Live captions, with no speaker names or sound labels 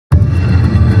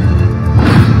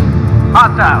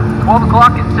hostile. 12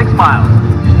 o'clock and 6 miles.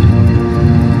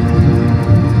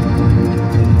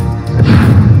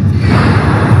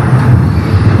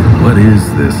 What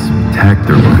is this tech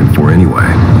they're looking for anyway?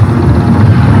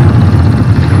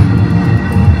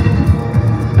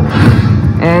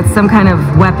 It's some kind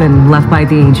of weapon left by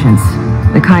the ancients.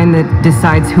 The kind that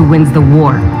decides who wins the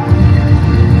war.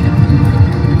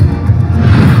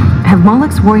 Have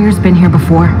Moloch's warriors been here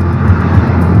before?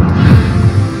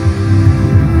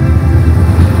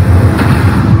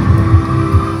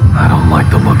 I don't like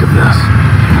the look of this.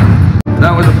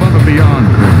 That was above and beyond,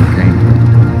 Colonel Kane.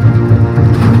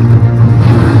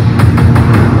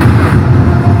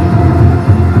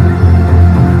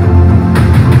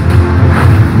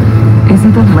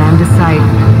 Isn't the Lambda site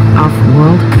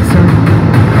off-world, sir?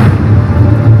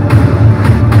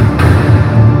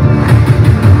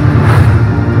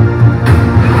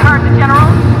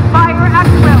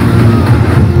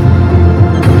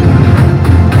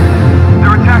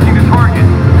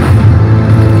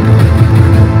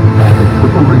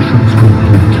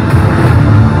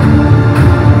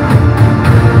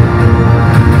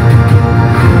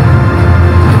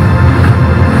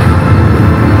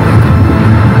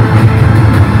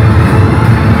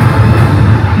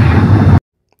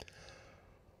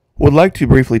 Would like to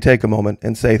briefly take a moment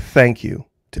and say thank you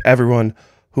to everyone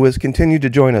who has continued to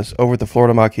join us over at the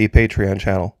Florida Maquis Patreon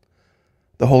channel.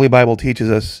 The Holy Bible teaches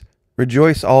us,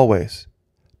 rejoice always,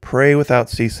 pray without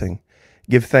ceasing,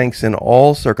 give thanks in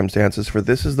all circumstances, for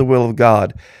this is the will of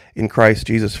God in Christ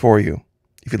Jesus for you.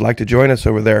 If you'd like to join us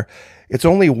over there, it's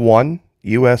only $1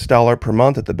 US per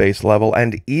month at the base level,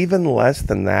 and even less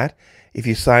than that if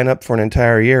you sign up for an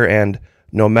entire year, and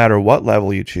no matter what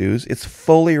level you choose, it's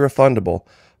fully refundable.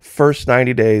 First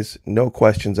 90 days, no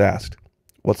questions asked.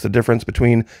 What's the difference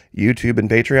between YouTube and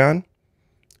Patreon?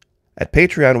 At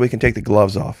Patreon, we can take the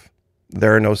gloves off.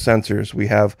 There are no censors. We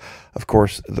have, of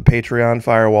course, the Patreon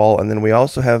firewall, and then we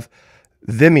also have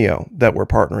Vimeo that we're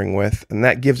partnering with, and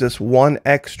that gives us one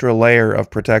extra layer of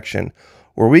protection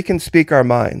where we can speak our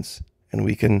minds and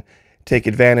we can take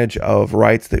advantage of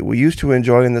rights that we used to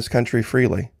enjoy in this country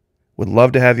freely. Would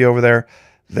love to have you over there.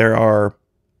 There are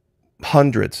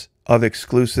hundreds of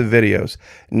exclusive videos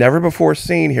never before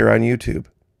seen here on YouTube.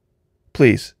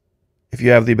 Please, if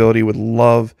you have the ability, would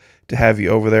love to have you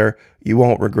over there. You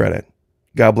won't regret it.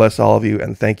 God bless all of you,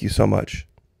 and thank you so much.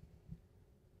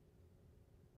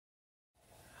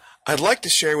 I'd like to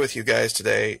share with you guys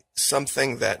today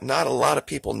something that not a lot of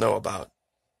people know about,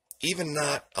 even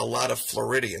not a lot of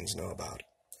Floridians know about.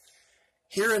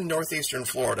 Here in northeastern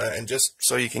Florida, and just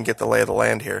so you can get the lay of the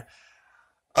land here,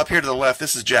 up here to the left,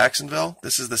 this is Jacksonville.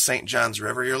 This is the St. Johns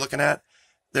River you're looking at.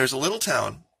 There's a little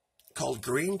town called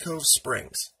Green Cove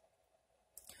Springs.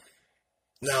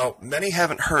 Now, many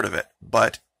haven't heard of it,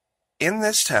 but in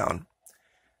this town,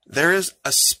 there is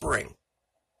a spring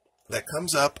that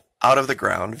comes up out of the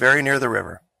ground very near the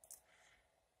river.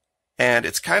 And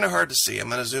it's kind of hard to see. I'm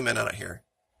going to zoom in on it here.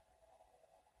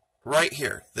 Right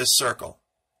here, this circle.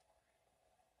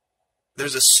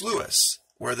 There's a sluice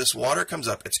where this water comes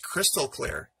up. It's crystal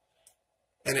clear,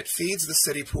 and it feeds the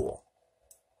city pool.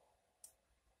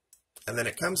 And then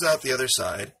it comes out the other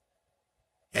side,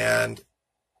 and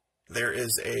there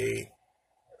is a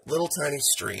little tiny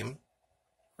stream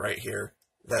right here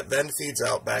that then feeds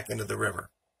out back into the river.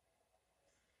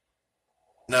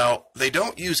 Now, they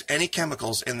don't use any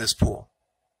chemicals in this pool.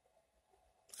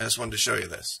 I just wanted to show you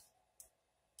this.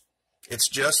 It's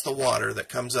just the water that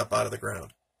comes up out of the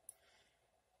ground.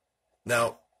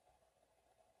 Now,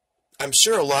 I'm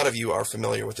sure a lot of you are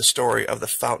familiar with the story of the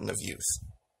Fountain of Youth,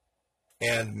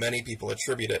 and many people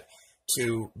attribute it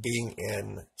to being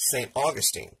in St.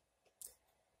 Augustine.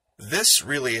 This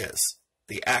really is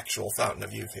the actual Fountain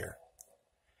of Youth here.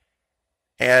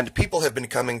 And people have been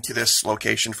coming to this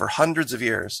location for hundreds of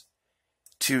years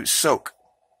to soak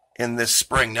in this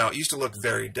spring. Now, it used to look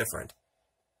very different.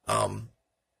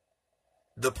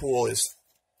 The pool is,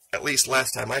 at least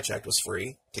last time I checked, was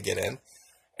free to get in.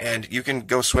 And you can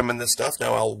go swim in this stuff.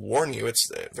 Now, I'll warn you, it's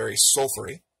very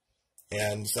sulfury.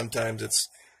 And sometimes it's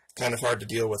kind of hard to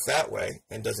deal with that way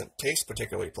and doesn't taste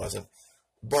particularly pleasant.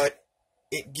 But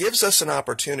it gives us an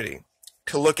opportunity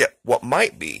to look at what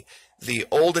might be the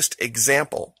oldest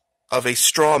example of a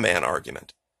straw man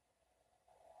argument.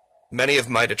 Many of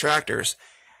my detractors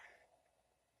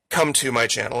come to my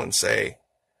channel and say,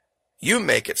 you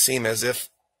make it seem as if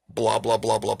blah, blah,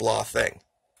 blah, blah, blah thing.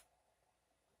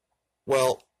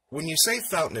 Well, when you say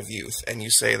Fountain of Youth and you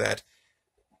say that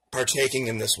partaking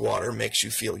in this water makes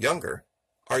you feel younger,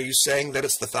 are you saying that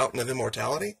it's the Fountain of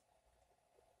Immortality?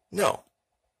 No.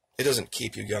 It doesn't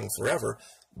keep you young forever,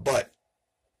 but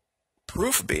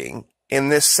proof being, in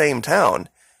this same town,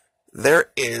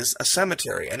 there is a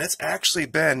cemetery, and it's actually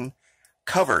been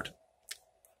covered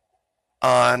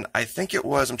on, I think it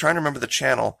was, I'm trying to remember the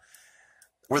channel,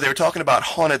 where they were talking about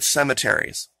haunted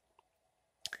cemeteries.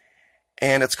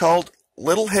 And it's called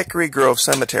Little Hickory Grove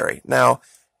Cemetery. Now,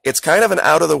 it's kind of an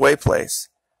out-of-the-way place,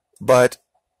 but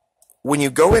when you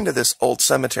go into this old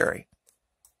cemetery,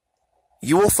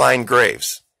 you will find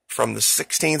graves from the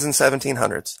 16s and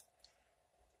 1700s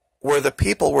where the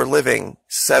people were living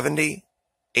 70,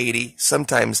 80,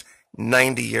 sometimes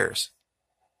 90 years.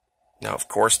 Now, of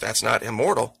course, that's not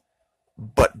immortal,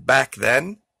 but back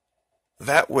then,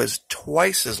 that was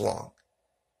twice as long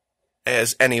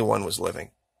as anyone was living.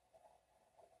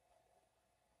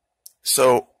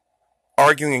 So,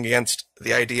 arguing against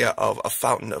the idea of a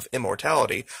fountain of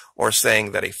immortality, or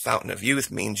saying that a fountain of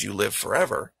youth means you live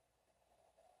forever,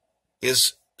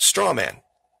 is straw man.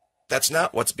 That's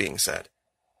not what's being said.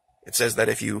 It says that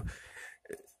if you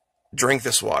drink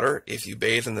this water, if you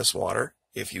bathe in this water,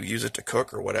 if you use it to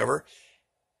cook or whatever,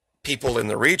 people in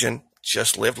the region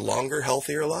just lived longer,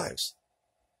 healthier lives.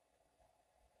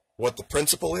 What the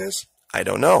principle is, I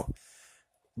don't know.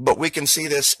 But we can see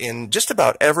this in just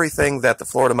about everything that the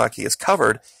Florida Maquis has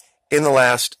covered in the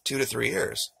last 2 to 3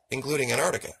 years, including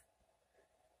Antarctica.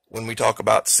 When we talk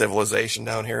about civilization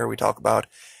down here, we talk about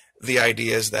the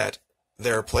ideas that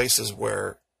there are places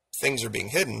where things are being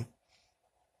hidden.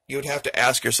 You would have to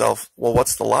ask yourself, well,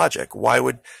 what's the logic? Why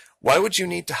would you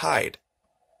need to hide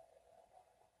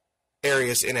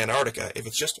areas in Antarctica if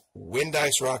it's just wind,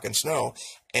 ice, rock, and snow,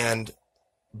 and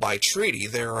by treaty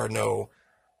there are no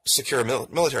secure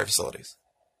military facilities?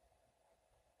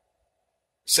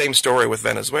 Same story with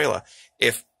Venezuela.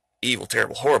 If evil,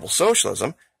 terrible, horrible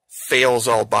socialism fails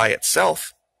all by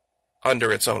itself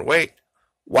under its own weight,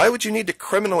 why would you need to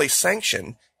criminally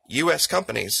sanction U.S.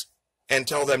 companies and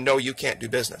tell them, no, you can't do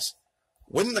business?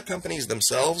 Wouldn't the companies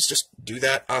themselves just do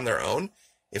that on their own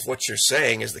if what you're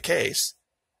saying is the case,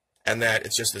 and that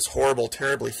it's just this horrible,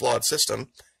 terribly flawed system?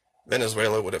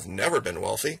 Venezuela would have never been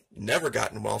wealthy, never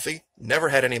gotten wealthy, never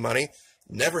had any money,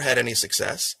 never had any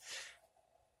success,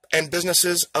 and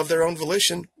businesses of their own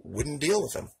volition wouldn't deal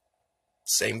with them.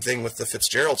 Same thing with the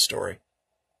Fitzgerald story.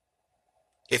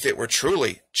 If it were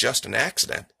truly just an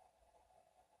accident,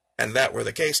 and that were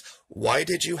the case, why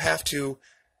did you have to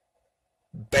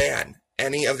ban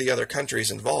any of the other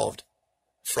countries involved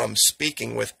from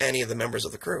speaking with any of the members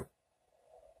of the crew,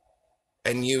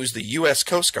 and use the U.S.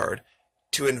 Coast Guard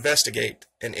to investigate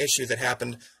an issue that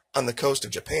happened on the coast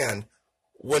of Japan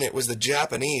when it was the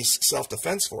Japanese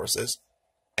self-defense forces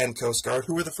and Coast Guard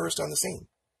who were the first on the scene?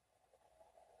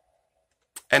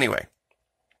 Anyway,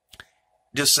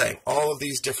 just saying, all of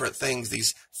these different things,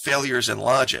 these failures in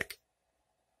logic,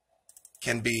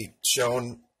 can be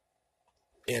shown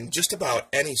in just about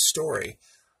any story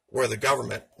where the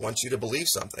government wants you to believe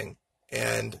something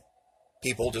and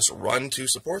people just run to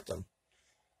support them.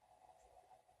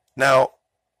 Now,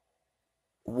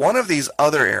 one of these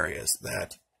other areas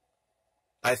that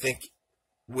I think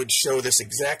would show this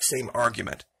exact same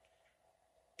argument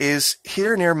is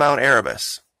here near Mount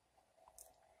Erebus.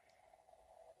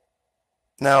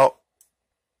 Now,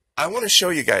 I want to show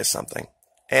you guys something,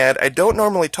 and I don't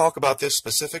normally talk about this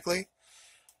specifically,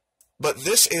 but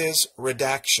this is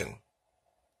redaction.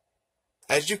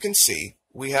 As you can see,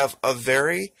 we have a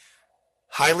very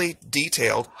highly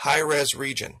detailed, high-res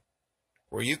region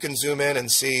where you can zoom in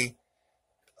and see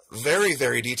very,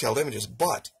 very detailed images,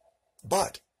 but,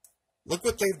 look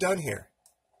what they've done here.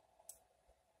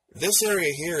 This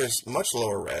area here is much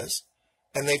lower res,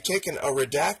 and they've taken a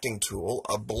redacting tool,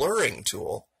 a blurring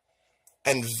tool,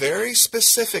 and very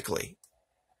specifically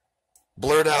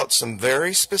blurred out some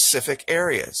very specific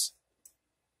areas.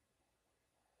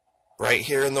 Right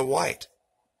here in the white.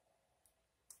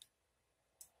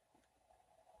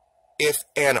 If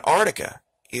Antarctica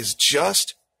is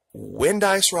just wind,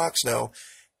 ice, rock, snow,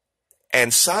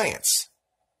 and science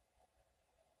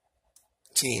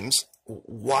teams,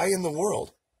 why in the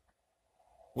world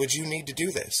would you need to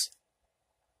do this?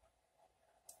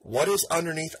 What is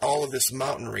underneath all of this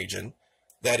mountain region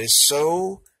that is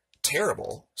so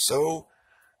terrible, so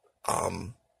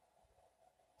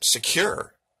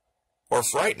secure or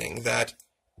frightening that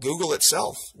Google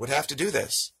itself would have to do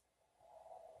this?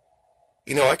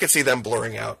 You know, I could see them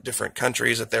blurring out different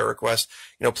countries at their request.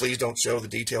 You know, please don't show the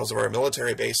details of our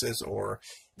military bases or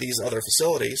these other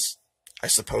facilities. I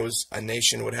suppose a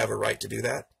nation would have a right to do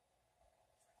that.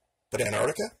 But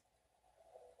Antarctica?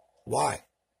 Why?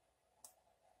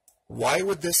 Why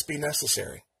would this be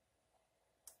necessary?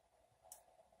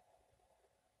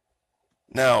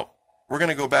 Now, we're going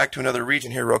to go back to another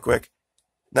region here real quick,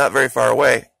 not very far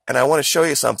away, And I want to show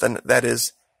you something that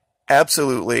is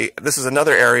absolutely, this is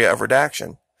another area of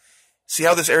redaction. See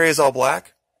how this area is all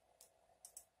black?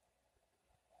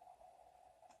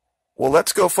 Well,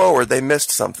 let's go forward. They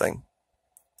missed something.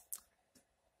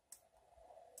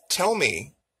 Tell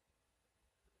me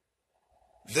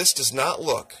this does not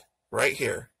look, right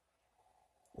here,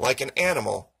 like an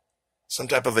animal, some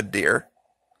type of a deer,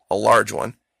 a large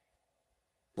one,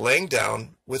 laying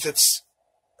down with its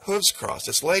hooves crossed,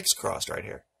 its legs crossed right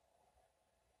here.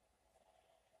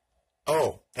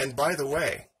 Oh, and by the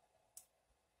way,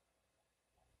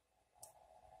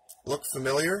 look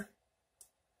familiar?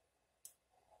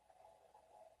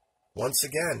 Once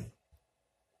again,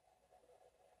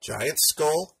 giant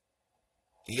skull,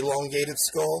 elongated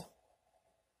skull,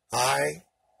 eye,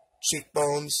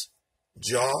 cheekbones,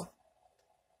 jaw.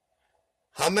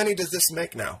 How many does this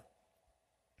make now?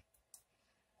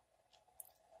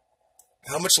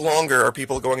 How much longer are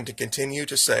people going to continue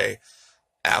to say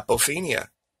apophenia?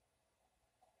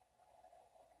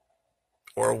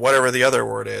 Or whatever the other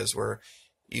word is, where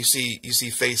you see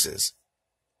faces.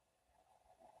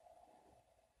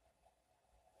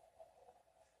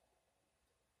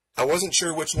 I wasn't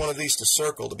sure which one of these to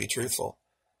circle, to be truthful.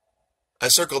 I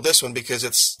circled this one because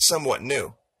it's somewhat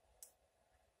new.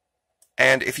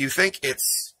 And if you think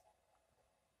it's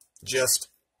just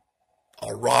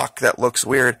a rock that looks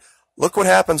weird, look what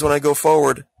happens when I go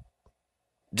forward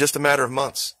just a matter of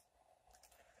months.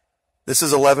 This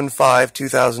is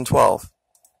 11/5/2012.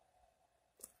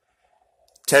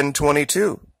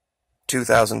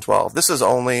 10/22/2012. This is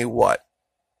only, what,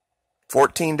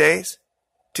 14 days?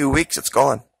 2 weeks, it's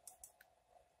gone.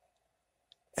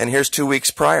 And here's 2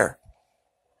 weeks prior.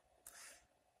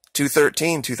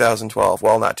 2/13/2012.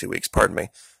 Well, not 2 weeks, pardon me.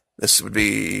 This would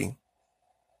be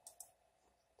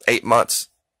 8 months.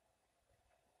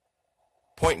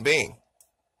 Point being,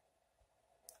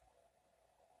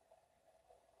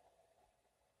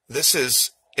 this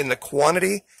is, in the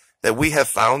quantity that we have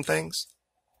found things,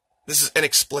 this is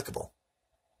inexplicable.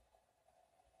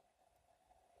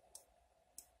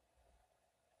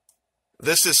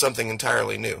 This is something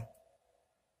entirely new.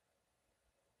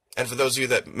 And for those of you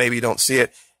that maybe don't see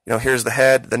it, you know, here's the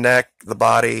head, the neck, the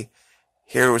body.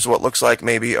 Here is what looks like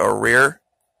maybe a rear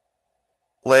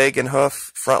leg and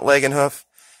hoof, front leg and hoof,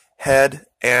 head,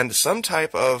 and some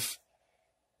type of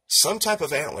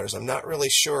antlers. I'm not really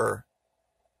sure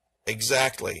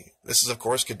exactly. This is, of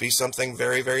course, could be something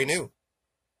very, very new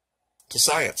to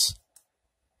science.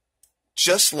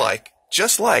 Just like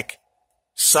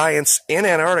science in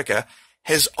Antarctica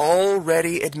has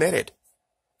already admitted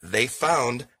they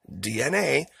found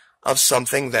DNA of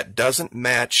something that doesn't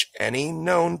match any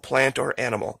known plant or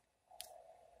animal.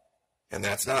 And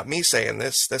that's not me saying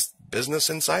this. This Business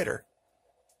Insider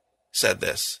said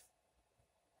this.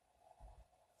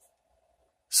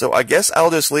 So I guess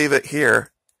I'll just leave it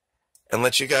here and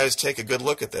let you guys take a good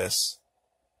look at this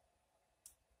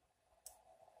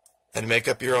and make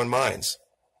up your own minds.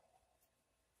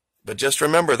 But just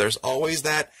remember, there's always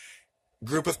that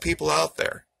group of people out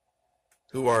there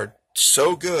who are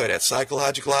so good at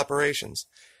psychological operations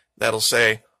that'll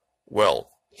say,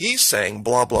 well, he's saying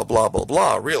blah, blah, blah, blah,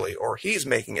 blah, really, or he's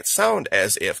making it sound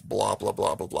as if blah, blah,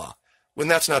 blah, blah, blah, when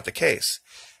that's not the case.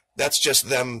 That's just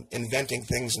them inventing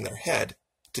things in their head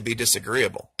to be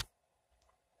disagreeable.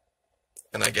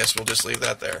 And I guess we'll just leave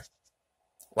that there.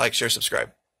 Like, share,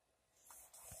 subscribe.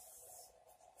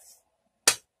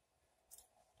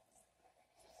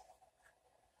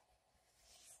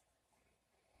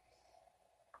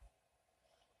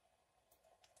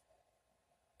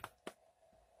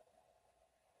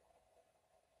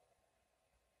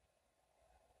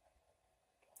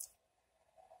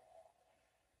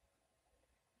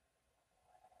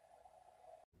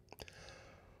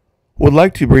 Would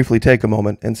like to briefly take a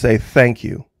moment and say thank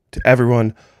you to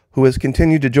everyone who has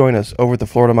continued to join us over at the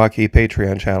Florida Maquis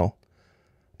Patreon channel.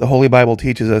 The Holy Bible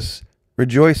teaches us,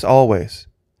 rejoice always,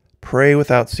 pray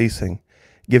without ceasing,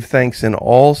 give thanks in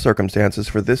all circumstances,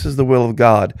 for this is the will of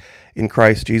God in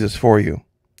Christ Jesus for you.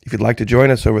 If you'd like to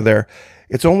join us over there,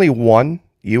 it's only $1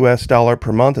 US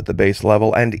per month at the base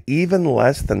level, and even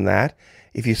less than that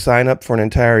if you sign up for an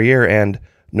entire year, and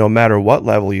no matter what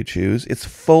level you choose, it's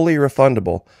fully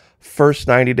refundable. First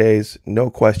 90 days,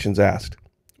 no questions asked.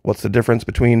 What's the difference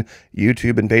between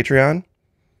YouTube and Patreon?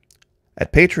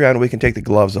 At Patreon, we can take the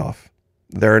gloves off.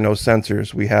 There are no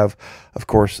censors. We have, of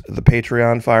course, the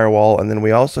Patreon firewall, and then we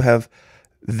also have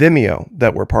Vimeo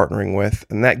that we're partnering with,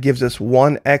 and that gives us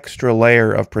one extra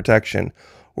layer of protection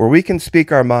where we can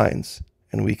speak our minds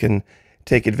and we can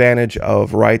take advantage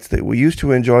of rights that we used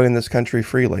to enjoy in this country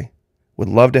freely. Would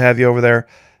love to have you over there.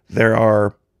 There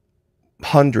are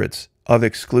hundreds of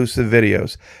exclusive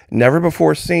videos never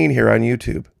before seen here on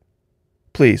YouTube.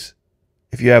 Please,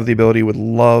 if you have the ability, would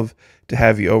love to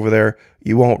have you over there.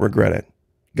 You won't regret it.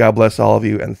 God bless all of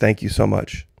you, and thank you so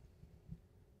much.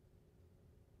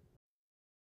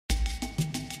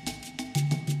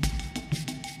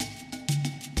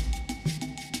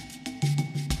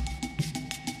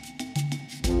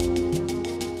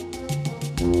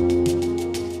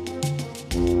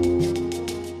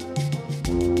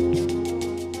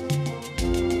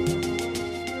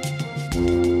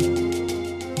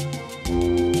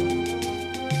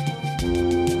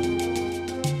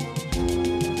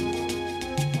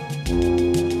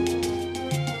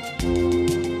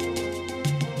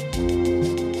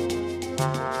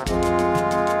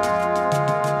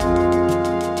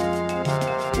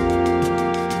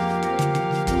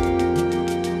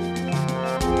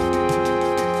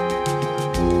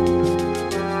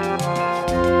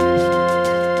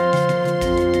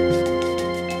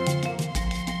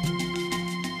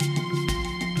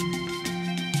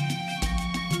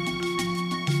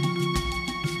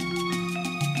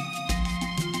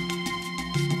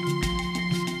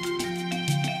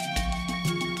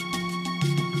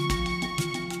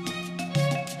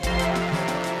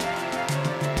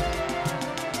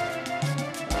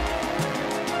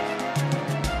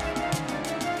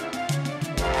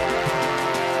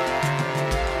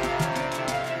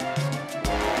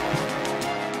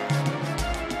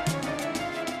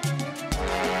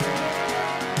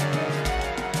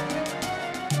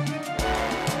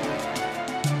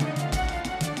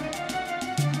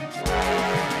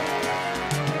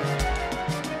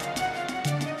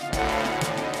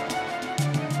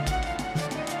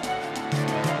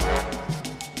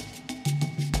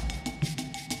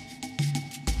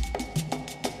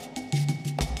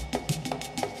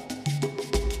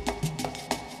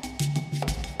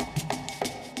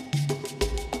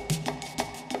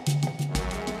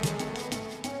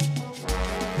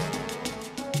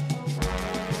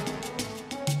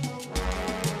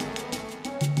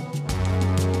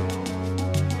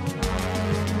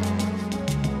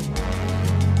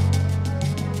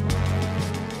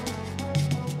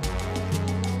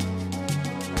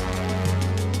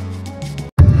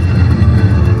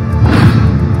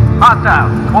 Hostile,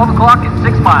 12 o'clock and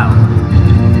 6 miles.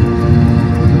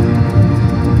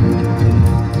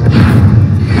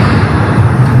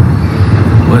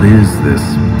 What is this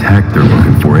tech they're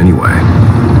looking for anyway?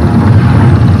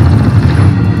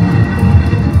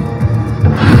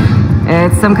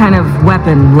 It's some kind of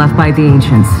weapon left by the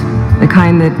ancients. The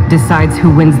kind that decides who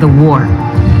wins the war.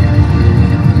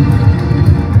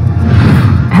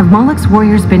 Have Moloch's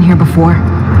warriors been here before?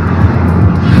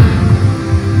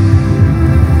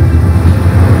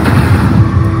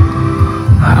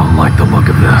 I don't like the look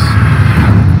of this.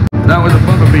 That was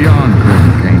above and beyond,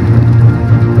 Cain.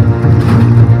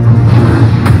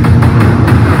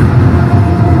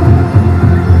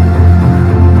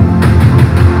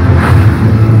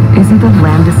 Isn't the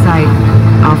Lambda site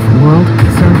off-world,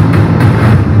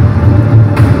 sir?